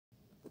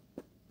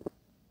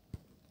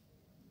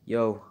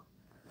Yo,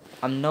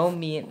 I know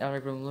me and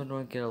Eric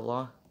don't get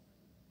along.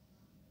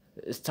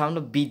 It's time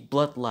to beat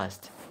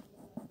Bloodlust.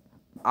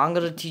 I'm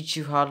gonna teach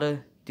you how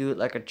to do it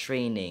like a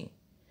training.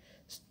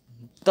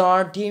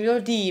 Start team your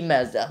team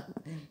as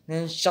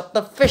and shut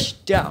the fish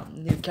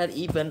down. You can't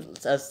even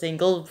a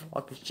single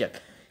rocket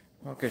ship.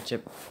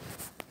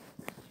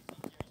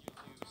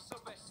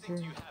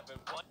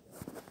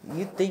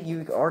 You think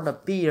you are the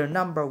beater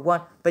number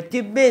one, but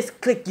you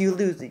misclick, you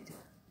lose it.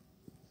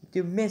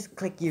 You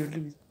misclick, you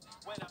lose.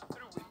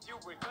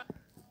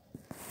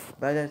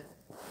 But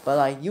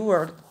like you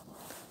were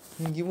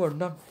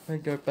not,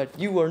 but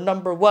you were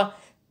number one.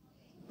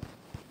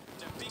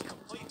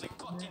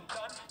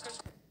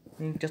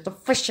 Just a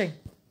fishing.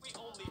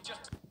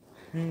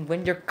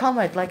 When you're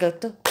coming like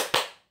a,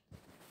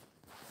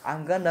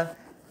 I'm gonna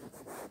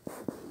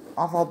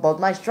off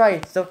about my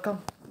stride. So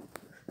come.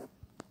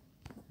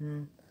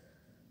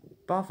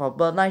 Off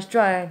about nice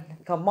try.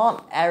 Come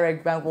on,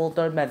 Eric Van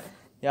Walterman.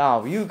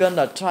 Yo, you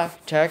gonna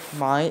take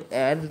my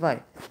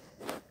advice.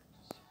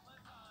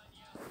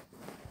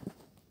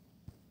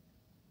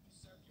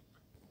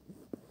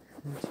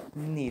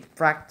 You need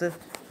practice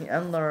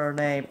and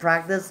learning,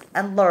 practice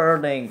and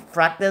learning,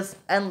 practice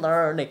and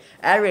learning.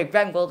 Eric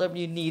Van Walterman,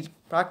 you need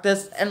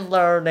practice and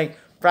learning,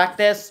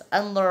 practice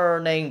and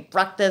learning,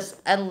 practice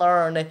and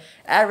learning.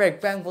 Eric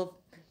Van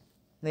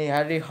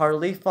Walterman,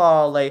 hardly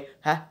folly,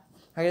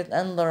 practice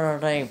and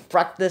learning,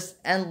 practice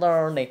and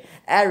learning.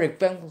 Eric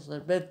Van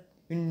Walterman,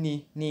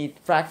 you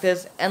need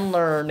practice and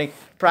learning,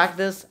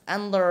 practice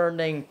and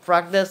learning,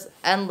 practice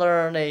and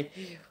learning.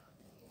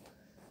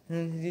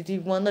 Did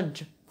you wanna?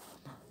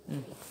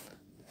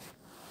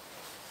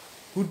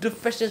 Who the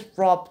fish is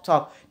Rob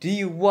Top? Do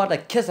you want a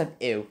kiss of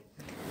you?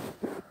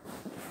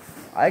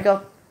 I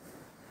got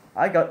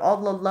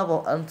all the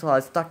level until I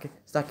stuck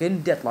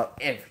in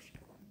deadlock.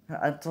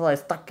 Until I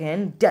stuck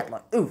in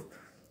deadlock. Oof.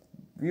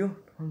 You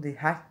only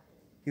hack.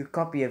 You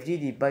copy of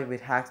GD but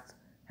with hack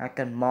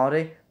and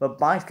modding, but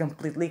mine's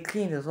completely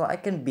clean, so I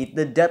can beat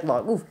the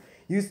deadlock. Oof.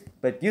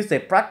 But you say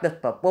practice,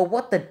 but well,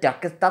 what the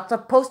duck is that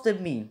supposed to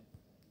mean?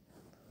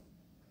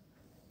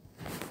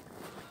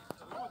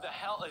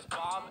 Is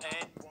Bob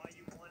and why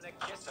you wanna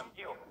kiss him?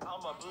 Ew,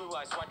 I'm a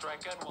blue-eyed white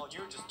dragon while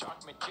you're just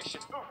dark magician.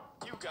 Ooh,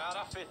 you got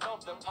a fifth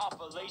of the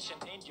population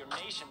in your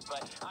nation,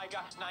 but I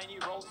got 90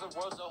 rolls the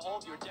world to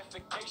hold your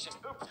defecation.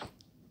 Ooh.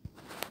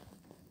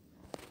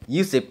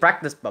 You say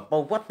practice, but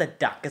what the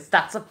duck is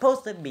that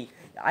supposed to mean?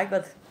 I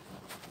got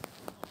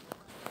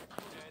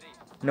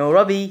no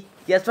Robbie.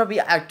 Yes, Robbie.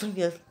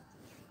 Actually,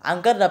 I'm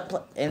gonna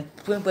play in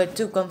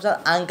 2022 comes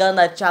out. I'm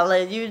gonna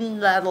challenge you,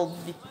 little.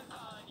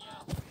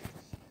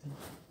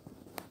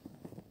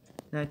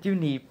 Now you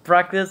need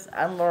practice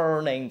and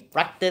learning,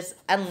 practice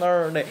and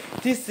learning.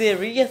 This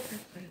serious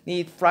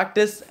need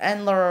practice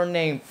and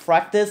learning,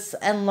 practice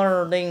and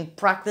learning,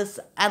 practice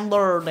and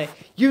learning.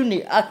 You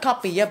need a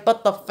copy of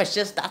but the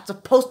fishes that's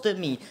supposed to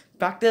mean.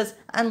 Practice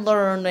and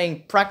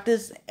learning,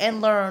 practice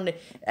and learning.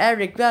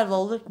 Eric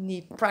Gravel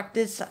need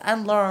practice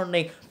and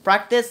learning,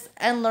 practice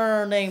and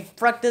learning,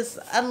 practice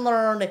and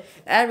learning.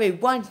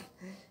 Everyone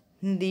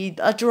need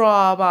a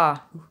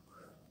drama.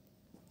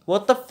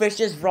 What the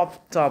fish is Rob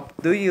Top?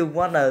 Do you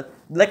wanna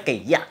lick a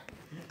yak?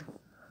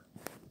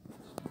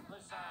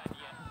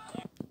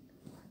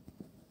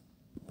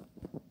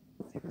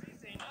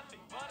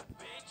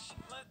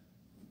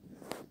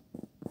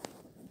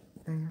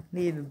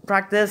 Need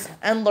practice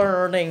and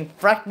learning,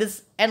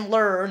 practice and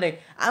learning.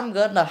 I'm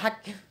gonna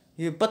hack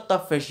you, but the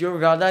fish you're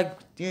gonna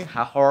do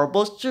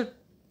horrible shit.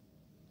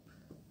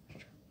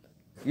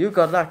 You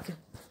gonna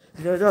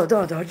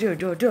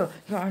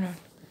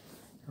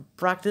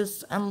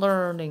practice and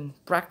learning,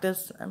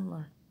 practice and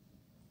learn.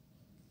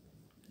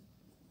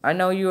 I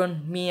know you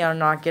and me are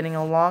not getting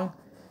along,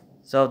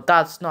 so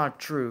that's not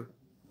true.